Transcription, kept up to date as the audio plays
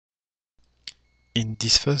In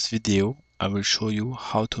this first video, I will show you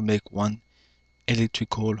how to make one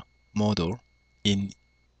electrical model in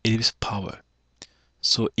Elipse Power.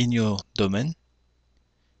 So in your domain,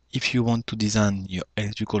 if you want to design your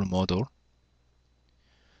electrical model,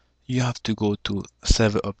 you have to go to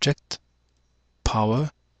Server Object,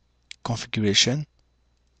 Power, Configuration,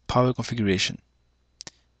 Power Configuration.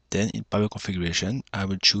 Then in Power Configuration, I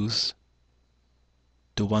will choose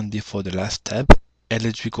the one before the last tab,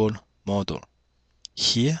 Electrical Model.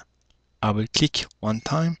 Here, I will click one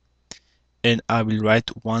time and I will write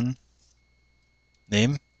one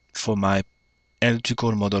name for my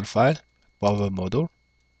electrical model file, power model.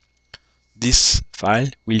 This file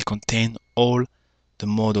will contain all the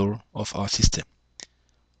model of our system.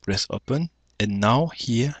 Press open, and now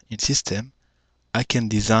here in system, I can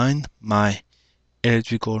design my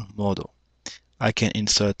electrical model. I can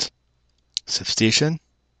insert substation,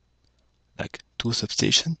 like 2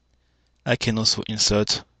 substation. I can also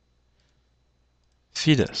insert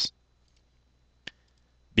feeders.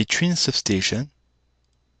 Between substation,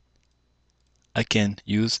 I can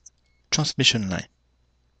use transmission line.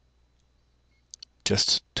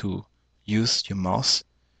 Just to use your mouse,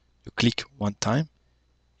 you click one time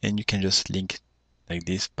and you can just link like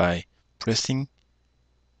this by pressing,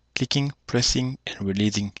 clicking, pressing and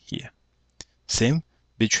releasing here. Same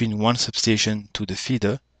between one substation to the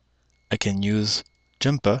feeder, I can use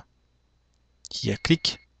jumper. Here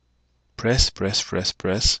click, press,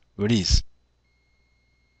 release.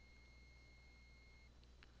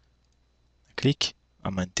 Click,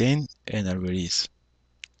 I maintain and I release.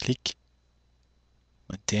 Click,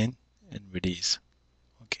 maintain and release.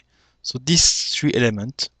 Okay, so these 3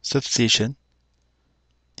 elements, substation,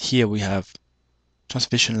 here we have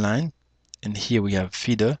transmission line, and here we have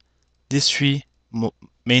feeder. These 3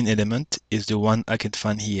 main element is the one I can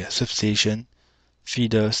find here, substation,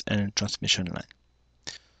 feeders and transmission line.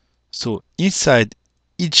 So inside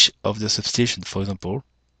each of the substation, for example,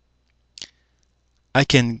 I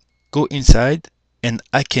can go inside and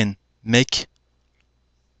I can make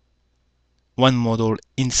one model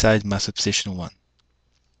inside my substation 1.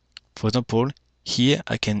 For example, here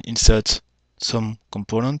I can insert some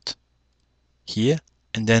component here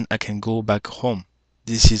and then I can go back home.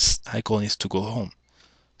 This icon is to go home.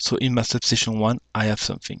 So in my substation 1, I have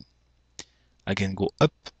something. I can go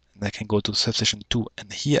up and I can go to substation 2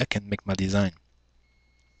 and here I can make my design.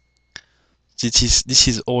 This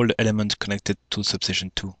is all the elements connected to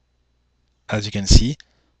substation 2. As you can see,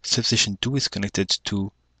 substation 2 is connected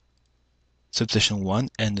to substation 1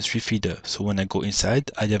 and the 3 feeder. So when I go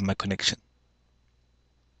inside, I have my connection.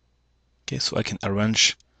 Okay, so I can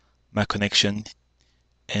arrange my connection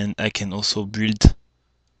and I can also build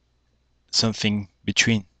something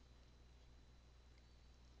between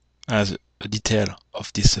as a detail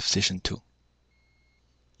of this substation 2.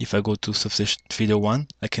 If I go to substation feeder 1,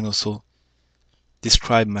 I can also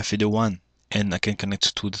describe my feeder 1 and I can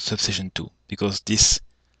connect to the substation 2 because this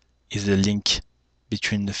is the link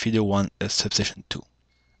between the feeder 1 and substation 2.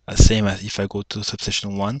 Same as if I go to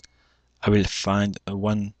substation 1, I will find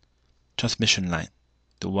one transmission line,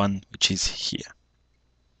 the one which is here.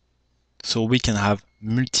 So we can have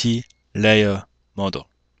multi-layer model.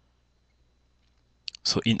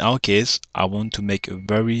 So in our case, I want to make a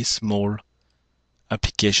very small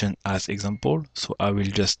application as example. So I will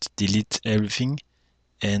just delete everything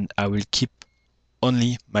and I will keep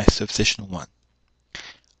only my substation 1.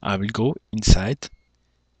 I will go inside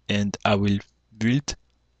and I will build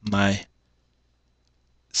my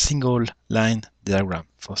single line diagram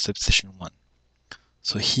for substation 1.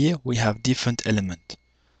 So here we have different elements: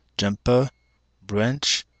 jumper,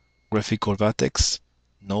 branch, graphical vertex,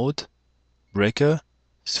 node, breaker,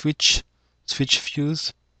 switch, switch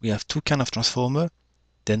fuse. We have 2 kinds of transformer.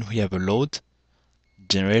 Then we have a load,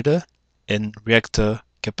 generator, and reactor,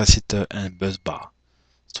 capacitor, and bus bar.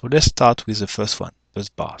 So let's start with the first one, bus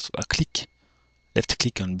bar. So I left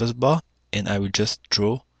click on bus bar, and I will just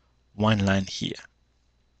draw one line here.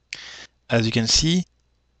 As you can see,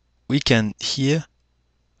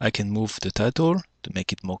 I can move the title to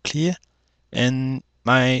make it more clear, and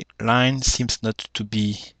my line seems not to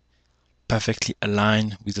be perfectly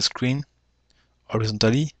aligned with the screen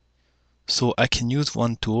horizontally. So I can use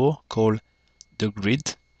one tool called the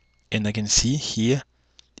grid, and I can see here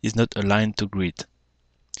is not aligned to grid.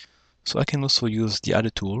 So I can also use the other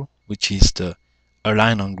tool, which is the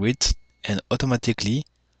align on grid, and automatically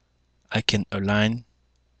I can align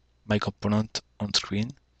my component on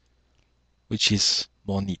screen, which is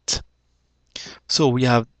more neat. So we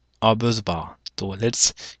have our bus bar. So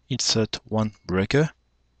let's insert one breaker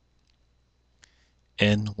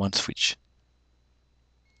and one switch.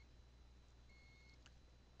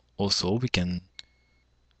 also we can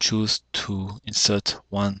choose to insert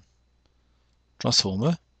one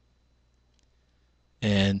transformer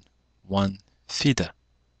and one feeder.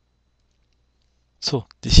 So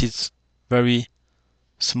this is very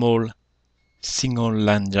small single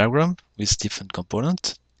line diagram with different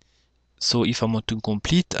components. So if I want to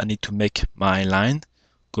complete, I need to make my line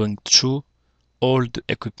going through all the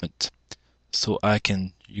equipment. So I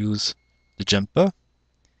can use the jumper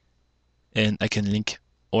and I can link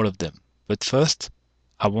all of them. But first,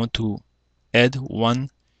 I want to add one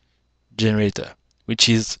generator, which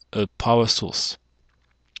is a power source.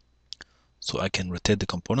 So I can rotate the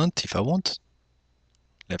component if I want.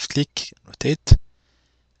 Left click, rotate.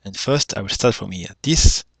 And first I will start from here.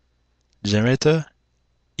 This generator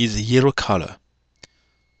is yellow color.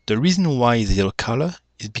 The reason why it's yellow color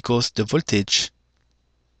is because the voltage,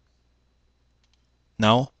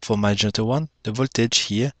 now for my generator 1, the voltage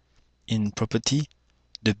here in property,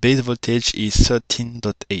 the base voltage is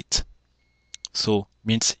 13.8. So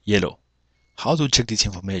means yellow. How to check this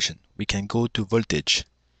information? We can go to voltage,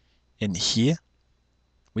 and here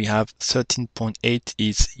we have 13.8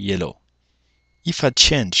 is yellow. If I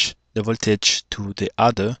change the voltage to the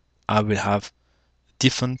other, I will have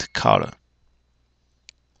different color.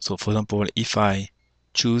 So for example, if I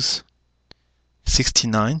choose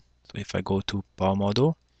 69, so if I go to power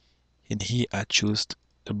model, and here I choose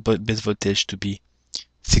the base voltage to be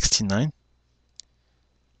 69,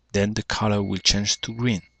 then the color will change to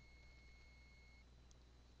green.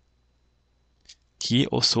 Here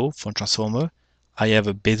also for transformer, I have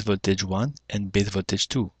a base voltage 1 and base voltage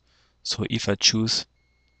 2. So if I choose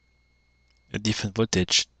a different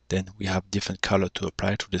voltage, then we have different color to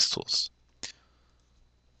apply to the source.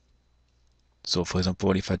 So for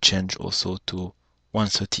example, if I change also to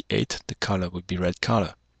 138, the color would be red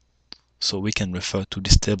color. So we can refer to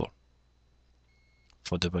this table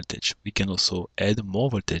for the voltage. We can also add more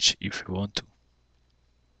voltage if we want to.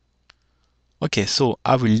 Okay, so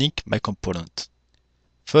I will link my component.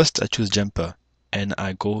 First I choose jumper and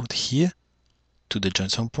I go here to the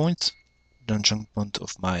junction point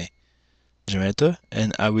of my generator,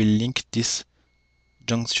 and I will link this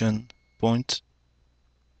junction point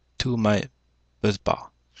to my bus bar,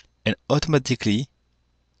 and automatically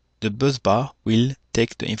the bus bar will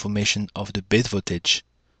take the information of the base voltage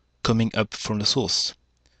coming up from the source.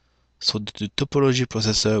 So the topology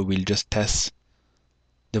processor will just pass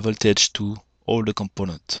the voltage to all the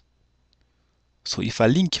components. So if I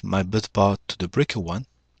link my bus bar to the breaker one,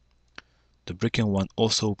 the breaker one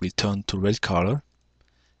also will turn to red color,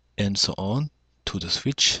 and so on to the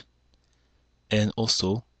switch, and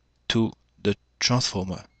also to the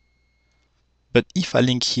transformer. But if I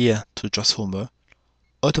link here to transformer,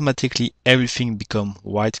 automatically everything become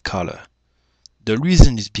white color. The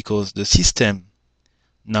reason is because the system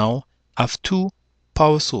now have two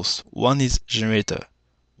power source. One is generator,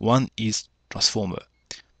 one is transformer.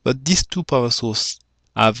 But these two power source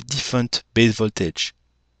have different base voltage.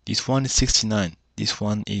 This one is 69, this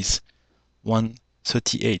one is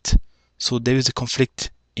 138. So there is a conflict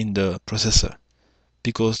in the processor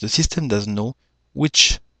because the system doesn't know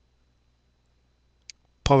which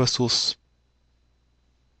power source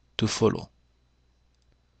to follow.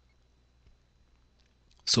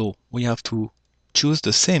 So we have to choose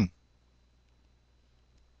the same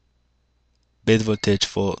base voltage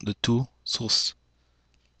for the two source,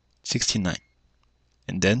 69.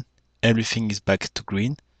 And then everything is back to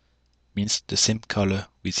green, means the same color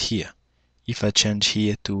with here. If I change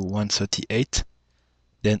here to 138,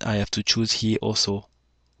 then I have to choose here also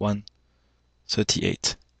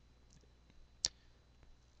 138.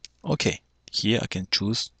 Okay, here I can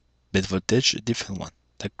choose base voltage, a different one,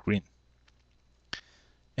 like green.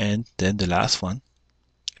 And then the last one,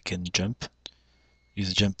 I can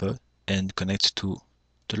use jumper and connect to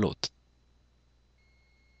the load.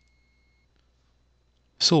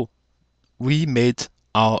 So we made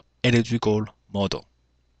our electrical model.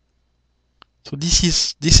 So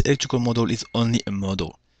this electrical model is only a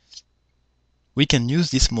model. We can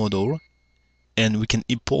use this model and we can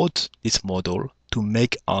import this model to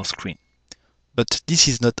make our screen. But this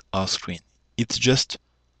is not our screen. It's just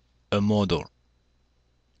a model.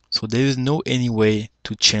 So there is no any way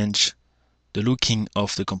to change the looking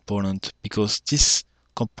of the component because these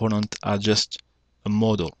components are just a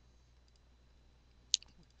model.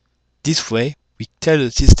 This way, we tell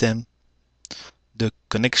the system the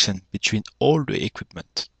connection between all the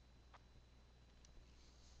equipment.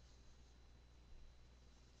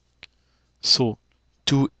 So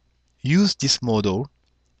to use this model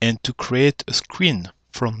and to create a screen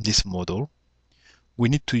from this model, we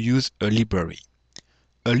need to use a library.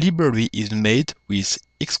 a library is made with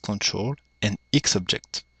xcontrol and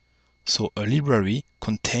xobject. So a library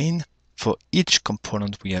contains for each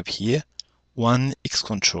component we have here one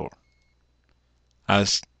xcontrol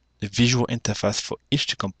as the visual interface for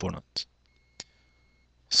each component.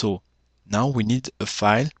 So now we need a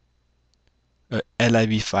file, a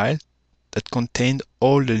lib file that contains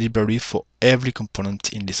all the library for every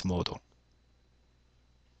component in this model.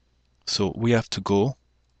 So we have to go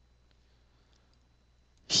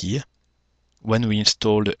here when we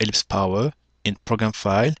install the Elipse Power in Program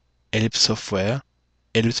File, Elipse Software,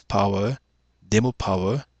 Elipse Power, Demo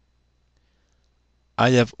Power.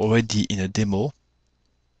 I have already in a demo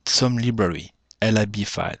some library, lib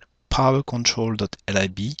file,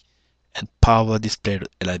 powercontrol.lib and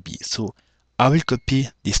powerdisplay.lib. So I will copy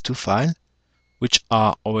these two files, which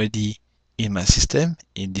are already in my system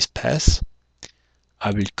in this path.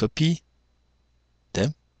 I will copy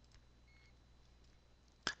them,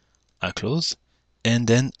 I close, and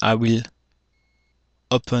then I will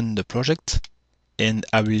open the project and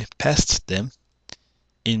I will paste them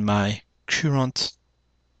in my current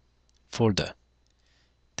folder.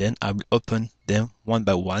 Then I will open them one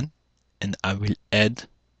by one and I will add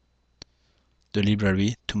the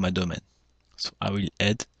library to my domain. So I will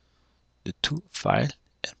add the two files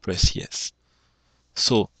and press yes.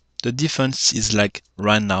 So the difference is like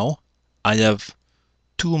right now I have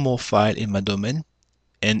two more files in my domain,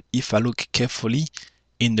 and if I look carefully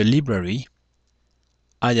in the library,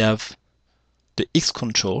 I have the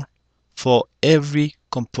xcontrol for every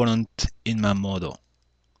component in my model.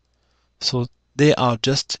 So they are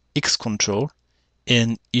just xcontrol,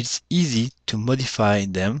 and it's easy to modify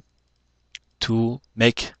them to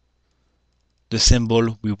make the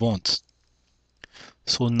symbol we want.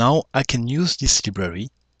 So now I can use this library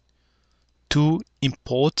to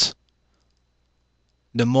import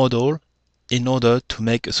the model in order to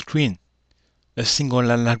make a screen, a single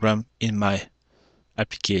line diagram in my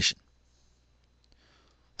application.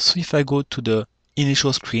 So if I go to the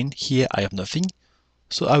initial screen, here I have nothing.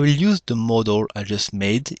 So I will use the model I just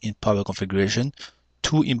made in Power Configuration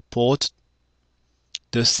to import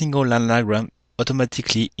the single line diagram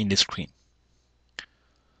automatically in the screen.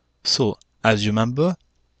 So as you remember,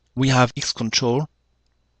 we have xcontrol,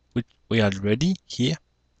 which we are ready here.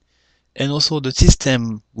 And also the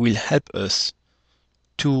system will help us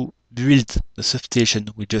to build the substation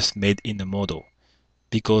we just made in the model.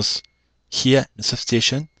 Because here in the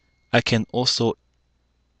substation, I can also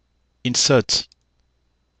insert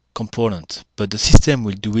component, but the system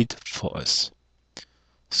will do it for us.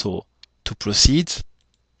 So to proceed,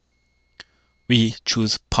 we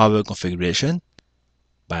choose Power Configuration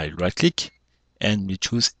by right click and we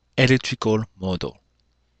choose Electrical Model.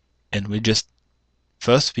 And we just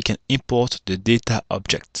first we can import the data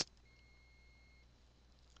object.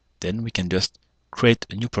 Then we can just create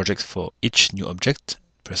a new project for each new object,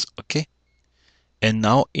 press OK. And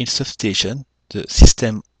now in Substation, the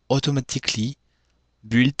system automatically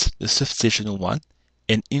built the Substation 1,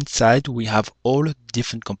 and inside we have all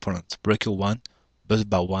different components: breaker 1, bus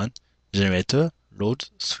bar 1, generator, load,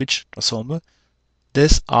 switch, transformer.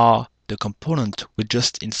 These are the components we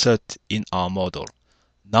just insert in our model.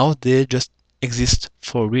 Now they just exist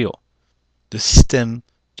for real. The system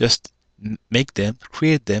just make them,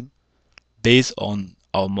 create them based on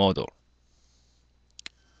our model.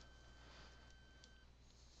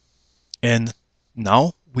 And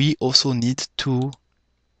now we also need to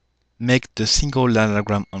make the single line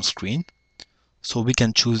diagram on screen. So we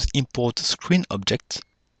can choose import screen object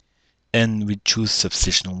and we choose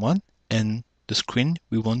substation 1, and the screen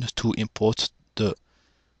we want to import the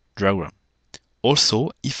diagram.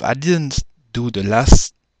 Also, if I didn't do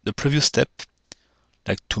the previous step,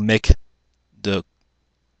 like to make the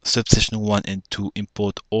substation 1 and to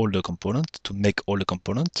import all the components, to make all the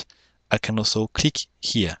components, I can also click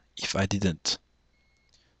here if I didn't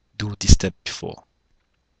do this step before.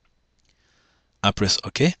 I press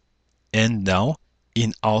OK, and now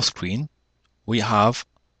in our screen we have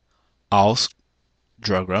our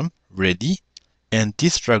diagram ready. And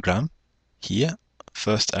this diagram here,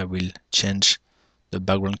 first I will change the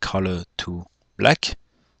background color to black.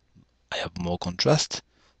 I have more contrast.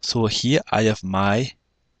 So here I have my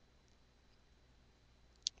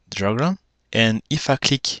diagram, and if I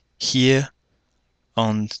click here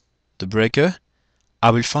on the breaker, I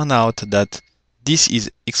will find out that this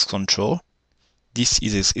is xcontrol. This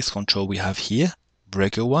is xcontrol we have here.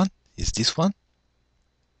 Breaker 1 is this one.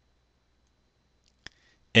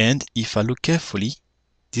 And if I look carefully,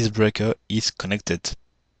 this breaker is connected.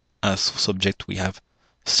 As subject we have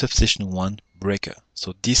substation 1 breaker.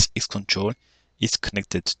 So this xcontrol is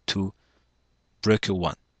connected to breaker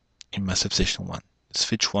 1 in my substation 1.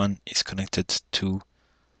 Switch 1 is connected to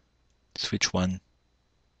switch 1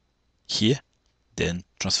 here. Then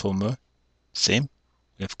transformer, same.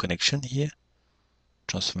 We have connection here.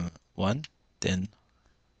 Transformer 1, then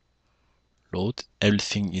load.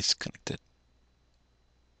 Everything is connected.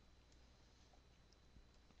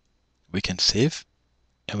 We can save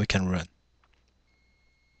and we can run.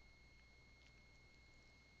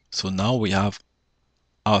 So now we have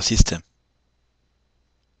our system.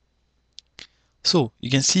 So you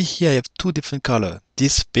can see here I have two different colors.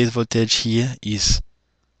 This base voltage here is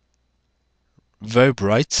very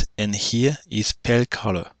bright and here is pale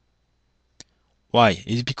color. Why?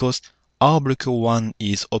 It's because our breaker 1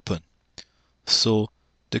 is open. So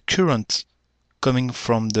the current coming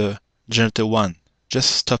from the generator 1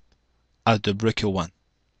 just stop at the breaker 1.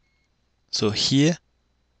 So here,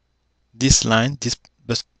 this line, this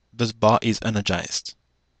bus bar is energized.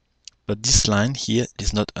 But this line here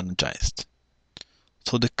is not energized.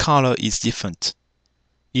 So the color is different.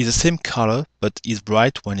 It's the same color, but it's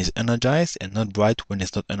bright when it's energized and not bright when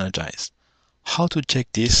it's not energized. How to check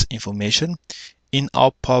this information? In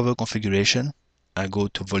our power configuration, I go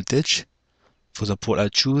to voltage. For example, I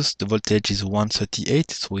choose the voltage is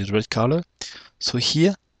 138, so it's red color. So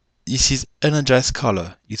here, this is energized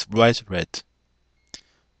color, it's bright red.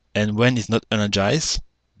 And when it's not energized,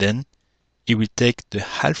 then it will take the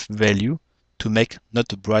half value to make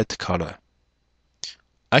not a bright color.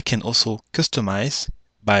 I can also customize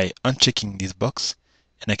by unchecking this box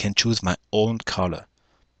and I can choose my own color.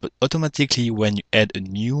 But automatically when you add a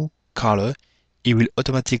new color, it will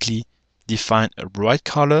automatically define a bright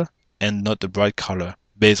color and not a bright color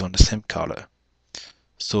based on the same color.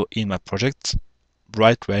 So in my project,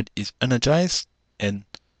 bright red is energized and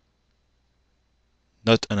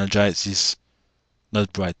not energized is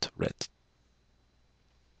not bright red.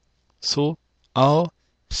 So our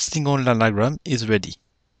single line diagram is ready.